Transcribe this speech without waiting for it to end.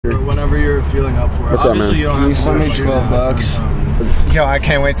Whenever you're feeling up for it. What's up, man? Can you send me $12? Yo, I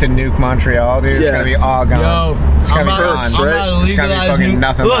can't wait to nuke Montreal, dude. It's gonna be all gone. Yo, it's gonna be gone. It's gonna be fucking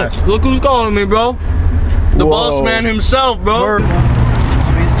nothing left. Look who's calling me, bro. The boss man himself, bro. Look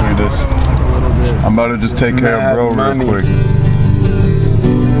at this. I'm about to just take care of bro real quick.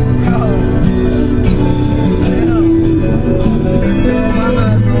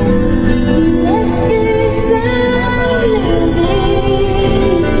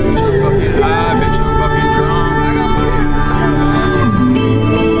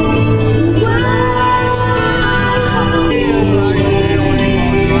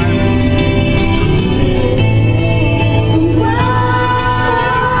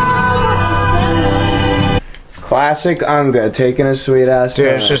 Classic Unga taking a sweet ass Dude,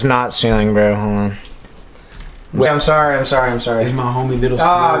 time. it's just not ceiling, bro. Hold on. Wait, I'm sorry. It's my homie Little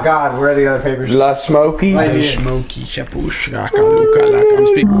Oh God, where are the other papers? La Smokey. Smokey, Chapush, Raka, Luka, Laka. I'm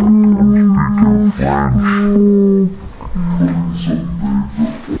speaking.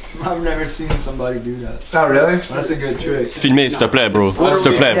 I've never seen somebody do that. Oh really? That's a good trick. Filmer, s'il te plaît, bro. S'il te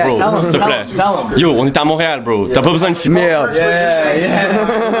plaît, bro. S'il te plaît. Yo, on est à Montréal, bro. T'as pas besoin de filmer. Merde.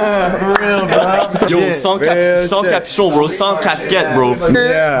 Yeah. For real, bro. Yo, sans capuchon, bro. Sans casquette, bro.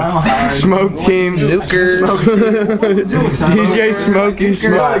 Yeah. Smoke team. Nuker. DJ Smokey.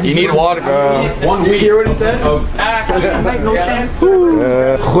 Smoke. You need water, bro. You hear what he said? Oh, make no sense.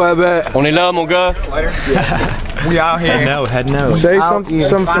 On est là, mon gars. We out here. Head no. Say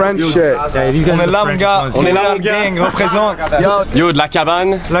some French shit. Yeah, these guys On est là, mon gars. On est là, mon gars. Gang, représente. Yo, de la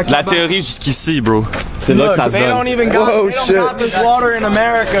cabane, la théorie jusqu'ici, bro. C'est là que ça se They don't donne. even got, Whoa, they don't shit. got this water in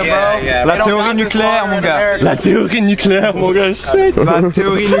America, bro. La théorie nucléaire, mon gars. La théorie nucléaire, mon gars. Shit. La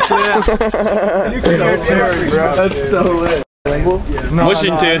théorie nucléaire. That's so lit. Moi, j'ai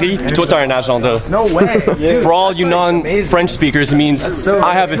une théorie, puis toi, t'as un agenda. No way. For all you non-French speakers, it means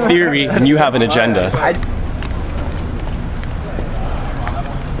I have a theory and you have an agenda.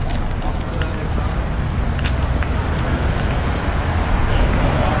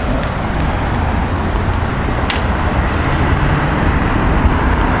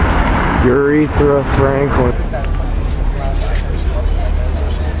 Urethra Franklin.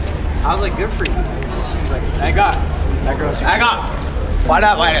 I was like, good for you. I got. Why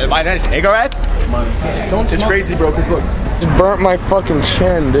not cigarette? It's crazy, bro. Cause look, Just burnt my fucking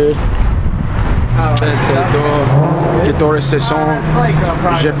chin, dude. Que todo ese son,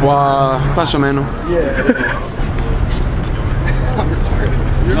 je bois más o menos.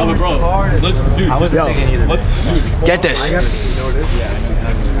 No, but bro, let's do. I was thinking either. Let's get this.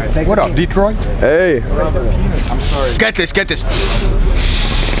 What up, Detroit? Hey. I'm sorry. Get this.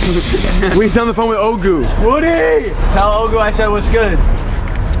 We on the phone with Ogu. Woody! Tell Ogu I said what's good.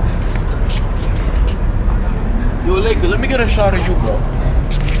 Yo, Laker, let me get a shot of you, bro.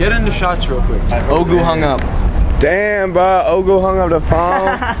 Get in the shots real quick. Ogu hung up. Damn, bro. Ogo hung up the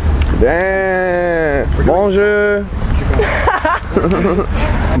phone. Damn. Bonjour.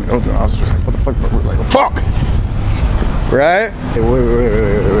 I was just like, what the fuck? But we're like, oh, fuck! Right? Hey, wait.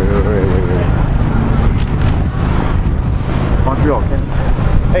 Montreal,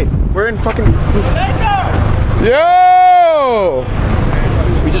 hey, we're in fucking. Yo!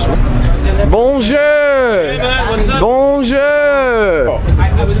 Bonjour! Bonjour!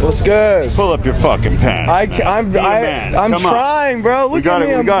 What's good? Pull up your fucking pants. I'm trying, bro. Look at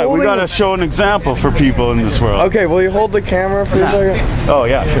me. We gotta show an example for people in this world. Okay, will you hold the camera for a second? Oh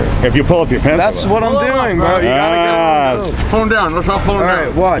yeah, sure. If you pull up your pants. That's what I'm doing, bro. You gotta Yes. Pull him down. Let's all pull him down.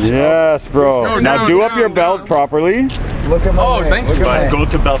 Alright, watch. Yes, bro. Now do up your belt properly. Look at my Oh, thanks. But go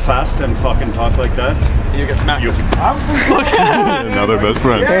to Belfast and fucking talk like that. You get smacked. Now they're best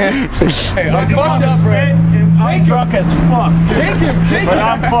friends. Hey, I'm fucked up, bro. I'm drunk as fuck, dude. Shake him. But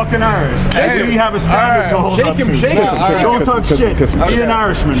I'm fucking Irish. And we have a standard to hold up to. Shake him. Don't talk shit. Be an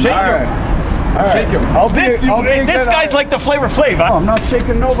Irishman. Shake him. Shake him. I'll be This guy's like the Flavor Flav. Oh, I'm not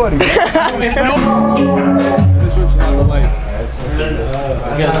shaking nobody. This one's not the light.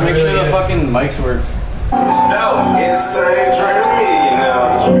 Yeah, make sure the fucking mics work. Insane dream, you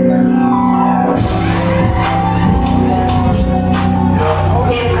know.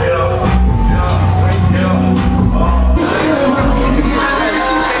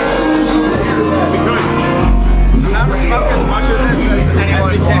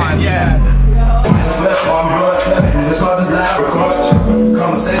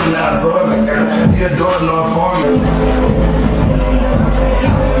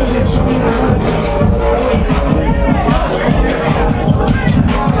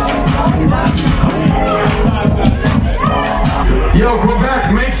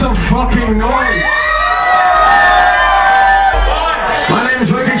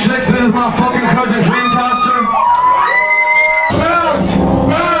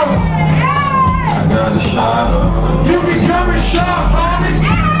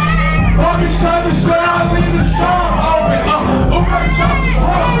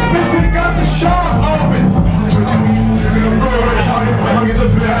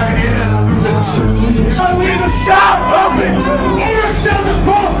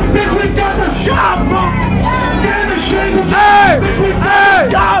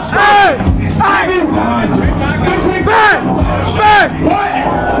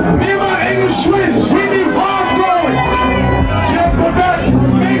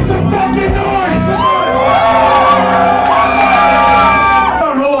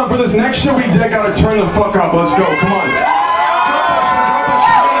 next shit we did gotta turn the fuck up. Let's go. Come on.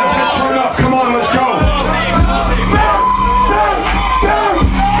 Turn up. Come on. Let's go.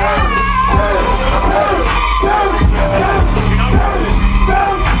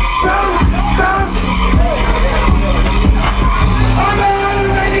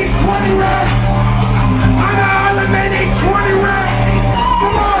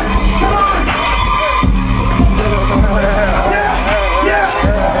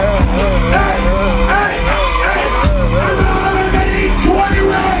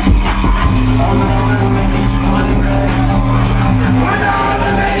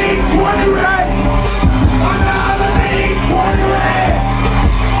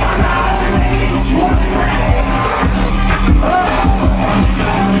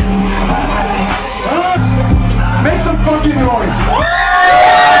 Make some fucking noise.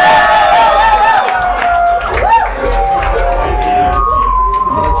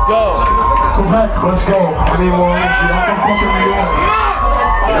 Let's go. Quebec, let's go. I need more energy. I'm from fucking New York.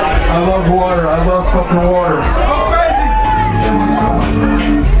 I love water. I love fucking water. So crazy.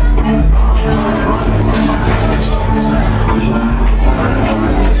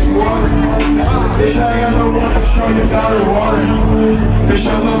 Bitch, I got no water, show you got it water. Bitch, I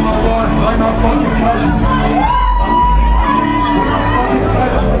love my water like my fucking cousin.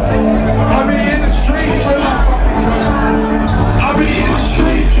 I'll be in the streets with my fucking cousin. I'll be in the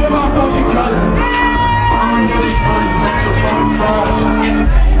streets with my fucking cousin. I'm in this place, that's a fucking fast.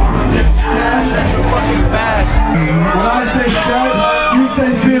 That's a fucking fast. When I say shed, you say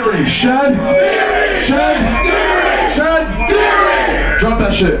theory. Shed? Theory! Shed? Theory! Shed? Theory! Drop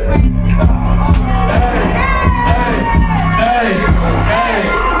that shit.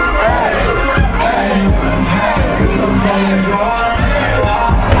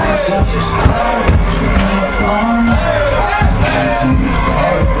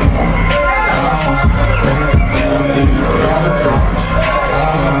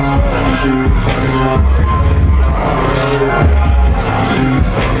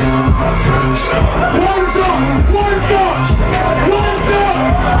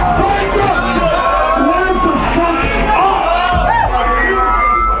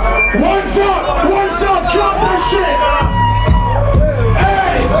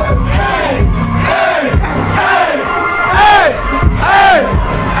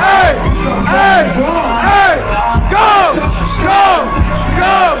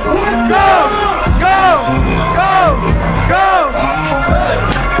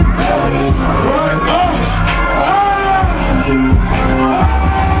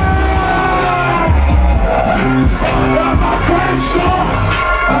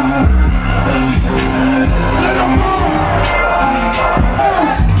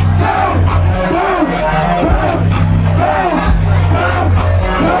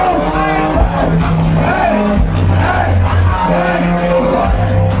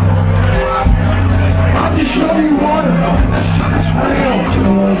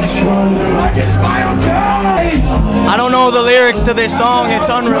 I don't know the lyrics to this song. It's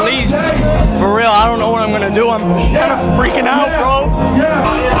unreleased. For real, I don't know what I'm gonna do. I'm kind of freaking out, bro.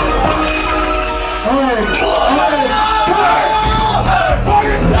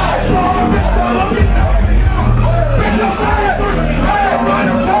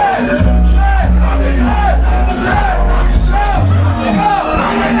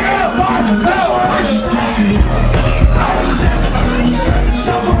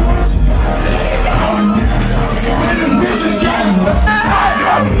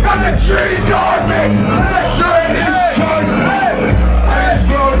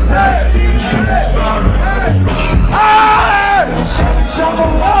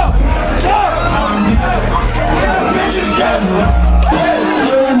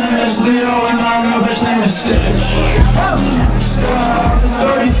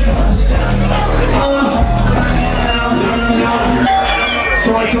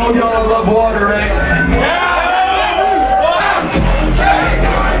 So I told y'all I love water, right?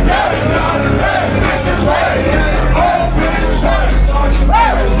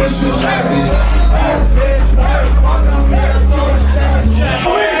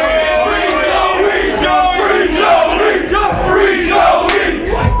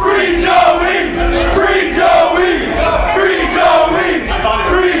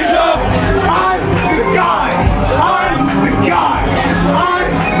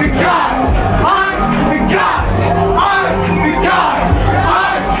 I'm the guy.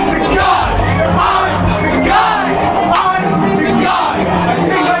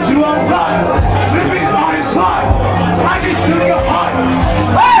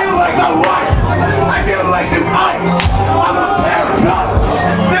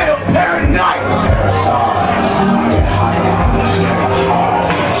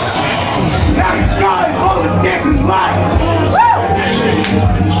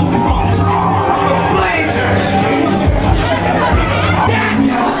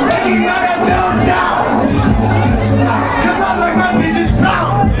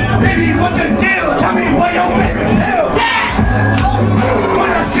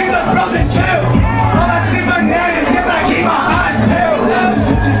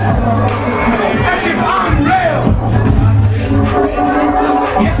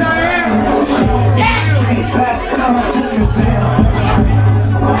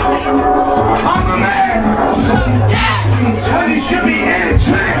 should be in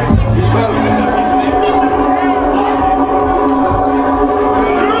Chix.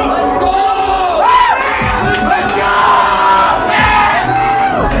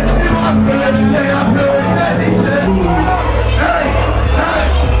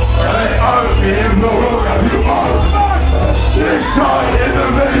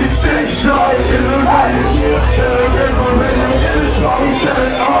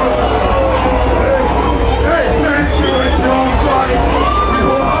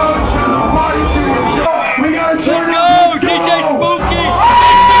 We gotta turn up. Let's go, DJ Smokey.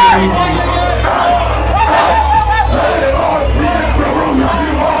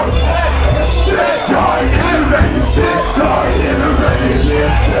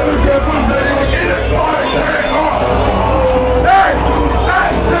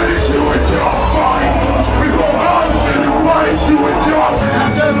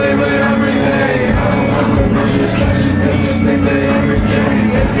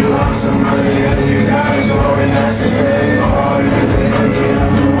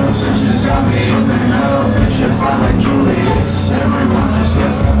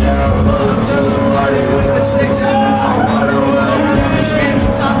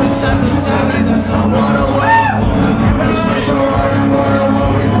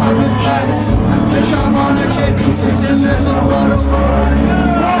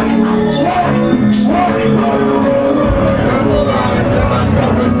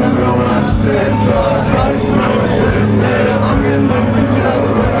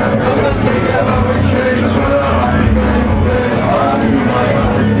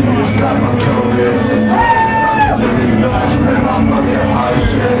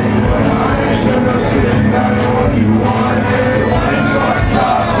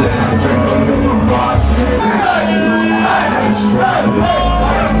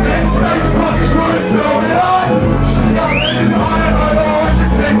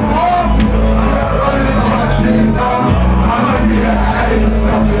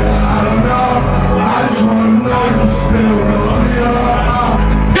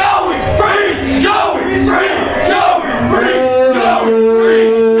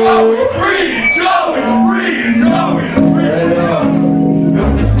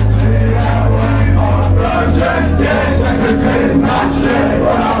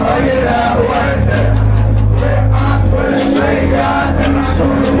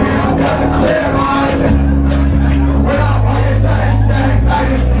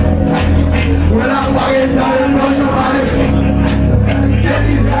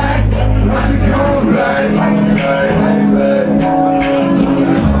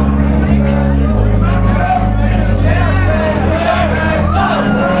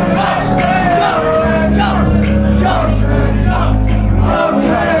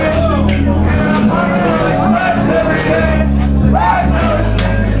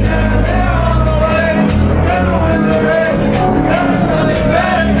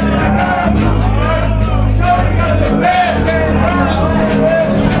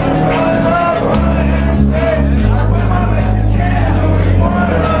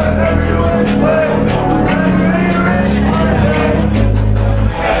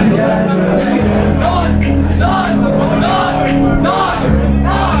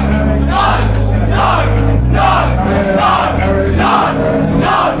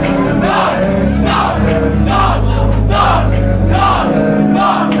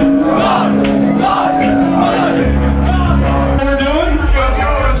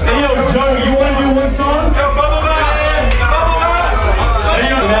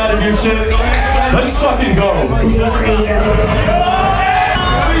 Let's fucking go. You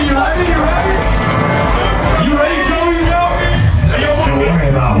ready, Joey? Don't worry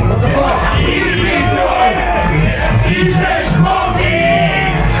about what the fuck he's doing. DJ Smokey.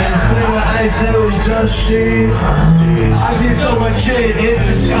 What I said was just shit. I did so much shit, it's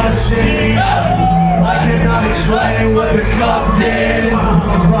disgusting. I cannot explain what the cup did,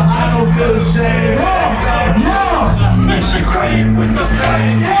 but I don't feel the same. It's a cream with the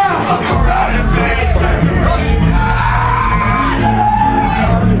face. Fuck around and face.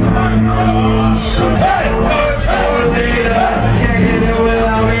 Can't get it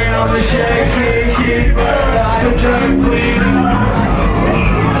without me. I'm a shake keeper. I don't turn clean.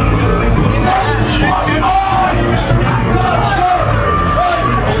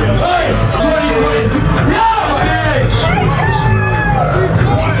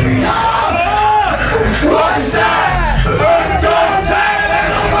 What's that?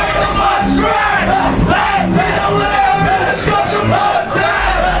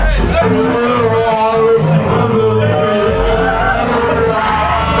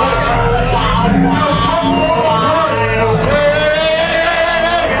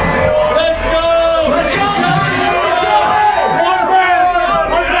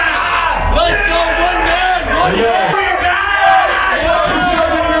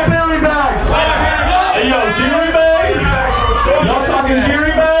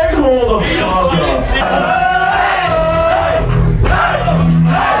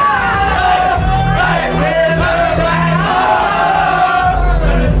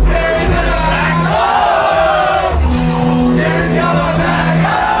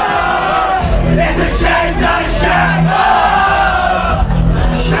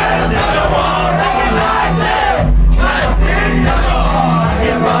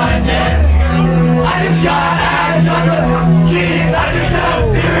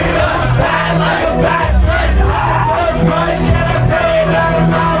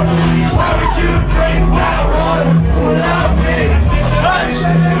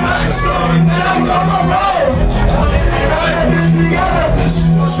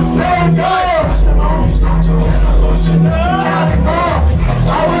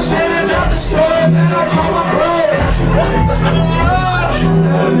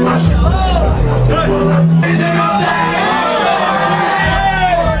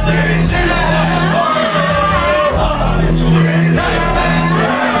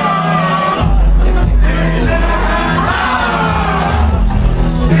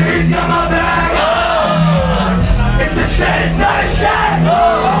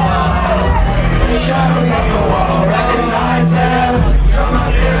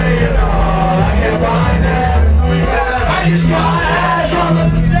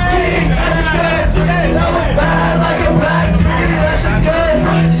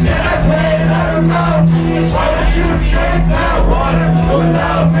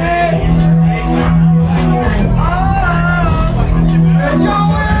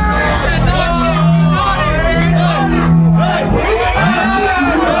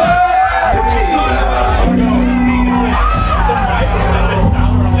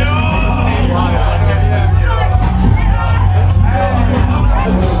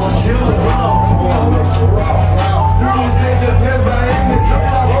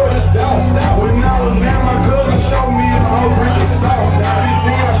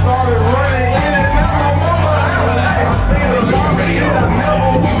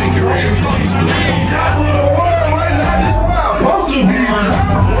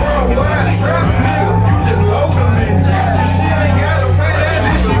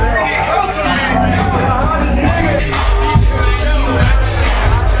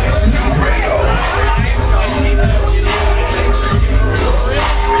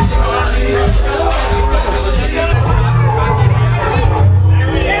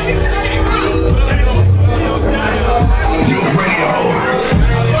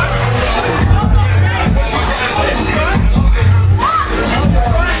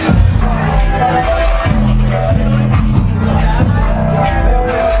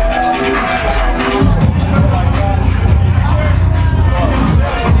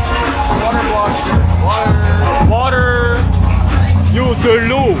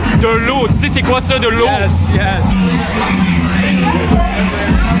 l'eau, de l'eau. Tu sais c'est quoi ça, de l'eau? Yes, yes.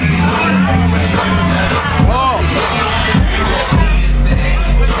 Oh.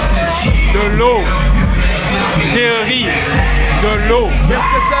 De l'eau. Théorie. De l'eau. Qu'est-ce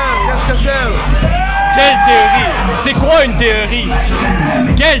que c'est? Qu'est-ce que c'est? Quelle théorie? C'est quoi une théorie?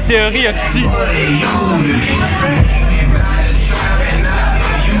 Quelle théorie, hostie?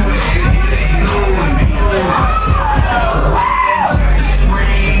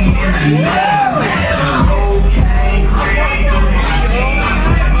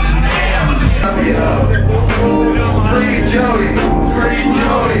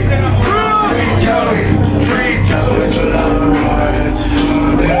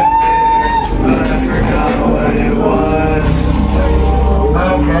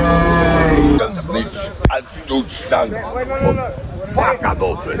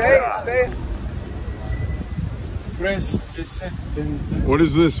 What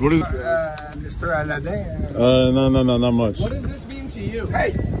is this? What is? Mr. Aladdin. No, not much. What does this mean to you?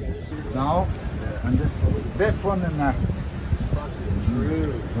 Hey! No. And this one and that.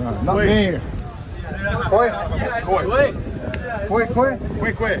 Not me.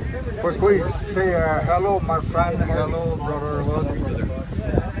 Quick. Say hello, my friend. Hello, brother.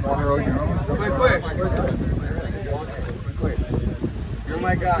 Quick. You're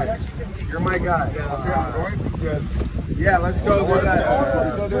my guy. Okay, I'm going to get. Yeah, let's go do that.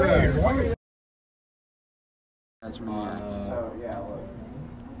 Let's go do that.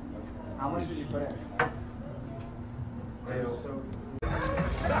 How much did you put in?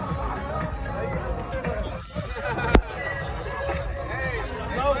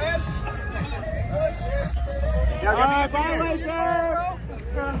 Bye, Laker!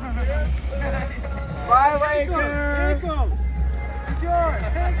 Bye, Laker!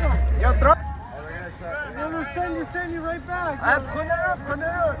 Yo, throw! Send you right back! Prenez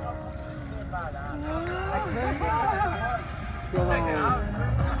le!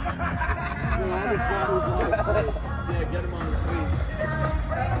 Yeah, get him on the tweet.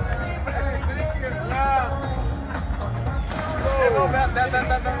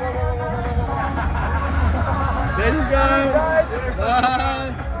 There you go! Yo,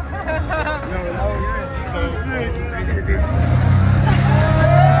 that was so sick!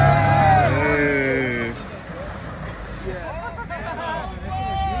 Hey.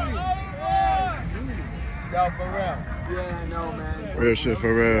 Yo, for real. Yeah, no, man. Real shit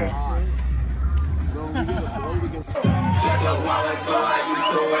for real. Just a while ago, I used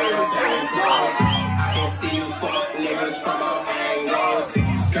to wear the same clothes. I can see you fuck niggas from all angles.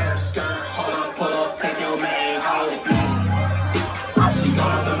 Skirt, hold up, pull up, take your main house. She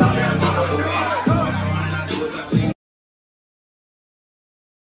goes the mother and mother the way.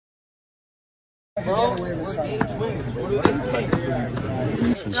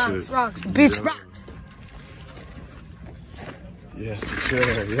 Rocks, bitch, rocks. Yes,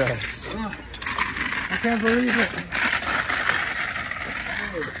 chair, yes. I can't believe it.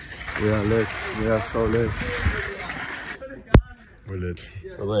 Yeah, lit. Yeah, so lit. We're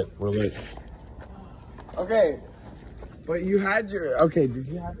lit. Okay, but you had your. Okay, did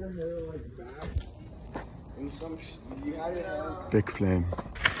you have your hair like back? In some. You had it. Big flame.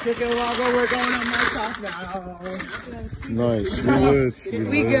 Chicken Wago, we're going on my top now. Nice.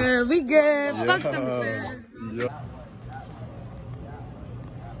 We good. Yeah. Fuck them, man. Yeah.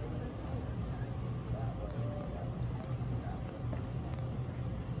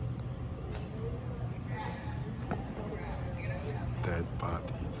 Dead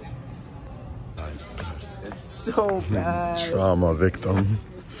bodies. It's so bad. Trauma victim.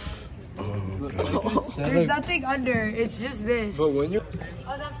 Oh, God. There's nothing under. It's just this. But when you.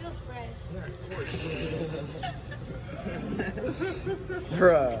 Oh, that feels fresh.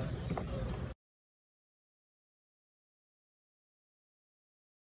 Bruh.